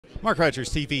Mark Rogers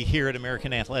TV here at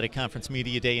American Athletic Conference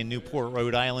Media Day in Newport,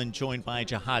 Rhode Island, joined by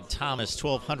Jahad Thomas,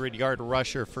 1,200-yard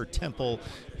rusher for Temple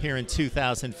here in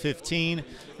 2015.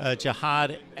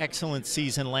 Jahad, excellent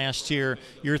season last year.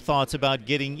 Your thoughts about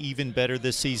getting even better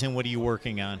this season? What are you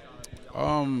working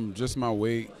on? Just my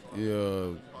weight.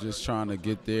 Just trying to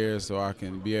get there so I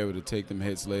can be able to take them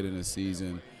hits later in the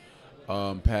season.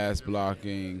 Pass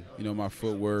blocking, my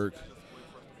footwork.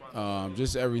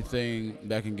 Just everything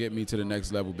that can get me to the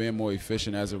next level, being more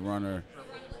efficient as a runner,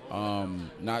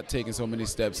 not taking so many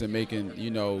steps and making,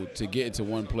 to get into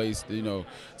one place, to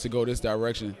go this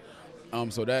direction.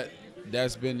 So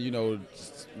that's been,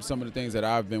 some of the things that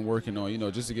I've been working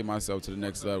on, just to get myself to the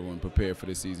next level and prepare for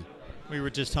this season. We were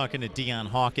just talking to Deion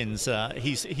Hawkins.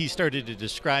 He started to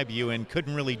describe you and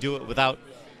couldn't really do it without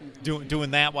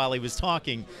doing that while he was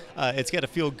talking. It's got to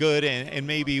feel good, and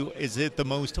maybe is it the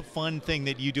most fun thing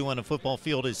that you do on a football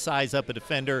field is size up a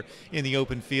defender in the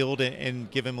open field and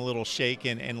give him a little shake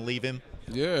and leave him?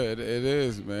 Yeah, it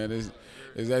is, man.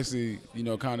 It's actually,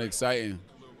 kind of exciting,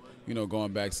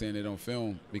 going back seeing it on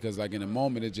film because, like, in a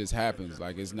moment it just happens.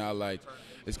 Like, it's not like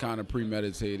it's kind of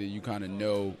premeditated. You kind of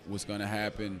know what's going to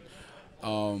happen.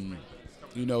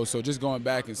 So just going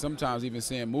back and sometimes even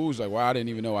seeing moves like, wow, I didn't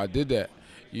even know I did that.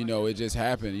 It just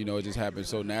happened. It just happened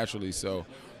so naturally. So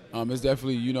it's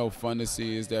definitely, fun to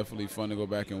see. It's definitely fun to go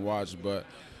back and watch. But,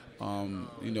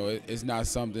 it's not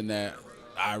something that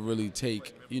I really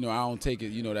take. I don't take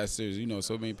it, that serious.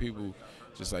 So many people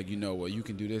just like, well, you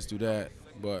can do this, do that.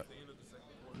 But,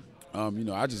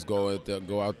 I just go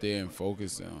out there and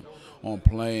focus on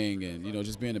playing and,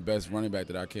 just being the best running back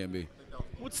that I can be.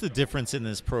 What's the difference in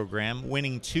this program,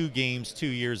 winning 2 games 2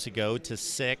 years ago to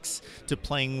 6, to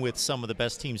playing with some of the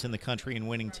best teams in the country and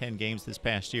winning 10 games this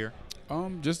past year?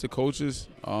 Just the coaches,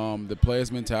 the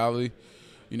players' mentality.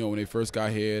 When they first got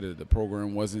here, the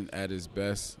program wasn't at its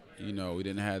best. We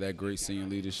didn't have that great senior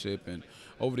leadership. And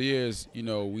over the years,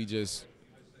 we just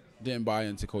didn't buy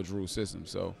into Coach Rule's system.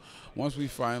 So once we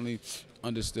finally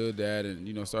understood that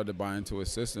and, started to buy into a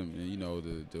system,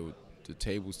 and, the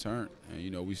tables turned,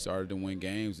 and we started to win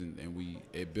games, and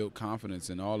it built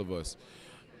confidence in all of us,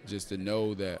 just to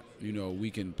know that we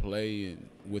can play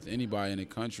with anybody in the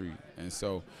country, and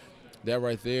so that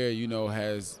right there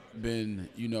has been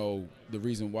the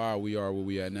reason why we are where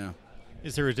we are now.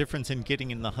 Is there a difference in getting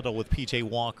in the huddle with PJ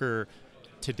Walker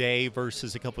today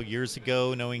versus a couple years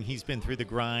ago, knowing he's been through the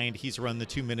grind, he's run the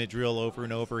 2-minute drill over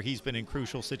and over, he's been in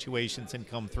crucial situations and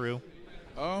come through?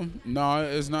 No,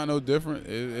 it's not no different.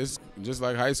 It's just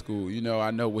like high school.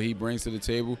 I know what he brings to the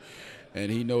table,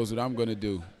 and he knows what I'm going to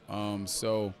do.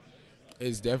 So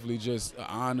it's definitely just an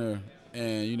honor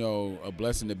and, a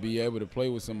blessing to be able to play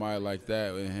with somebody like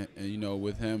that and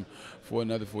with him for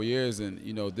another 4 years. And,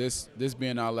 this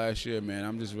being our last year, man,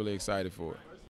 I'm just really excited for it.